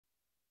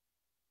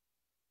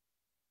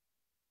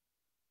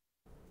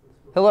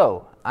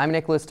Hello, I'm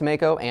Nicholas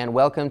Tomeko and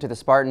welcome to the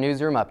Spartan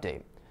Newsroom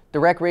Update.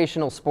 The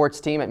recreational sports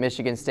team at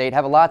Michigan State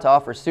have a lot to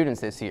offer students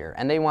this year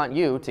and they want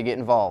you to get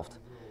involved.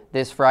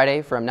 This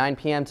Friday from 9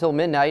 p.m. till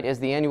midnight is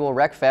the annual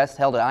RecFest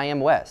held at IM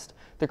West.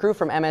 The crew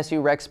from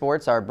MSU Rec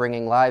Sports are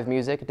bringing live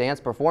music, dance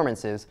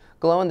performances,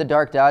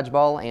 glow-in-the-dark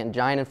dodgeball, and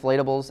giant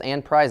inflatables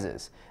and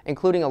prizes,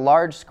 including a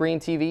large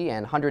screen TV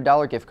and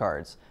 $100 gift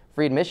cards,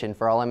 free admission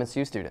for all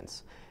MSU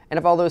students. And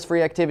if all those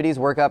free activities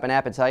work up an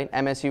appetite,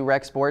 MSU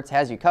Rec Sports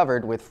has you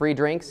covered with free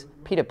drinks,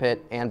 pita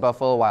pit, and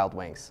Buffalo Wild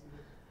Wings.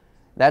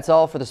 That's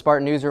all for the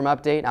Spartan Newsroom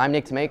Update. I'm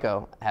Nick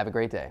Tomeko. Have a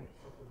great day.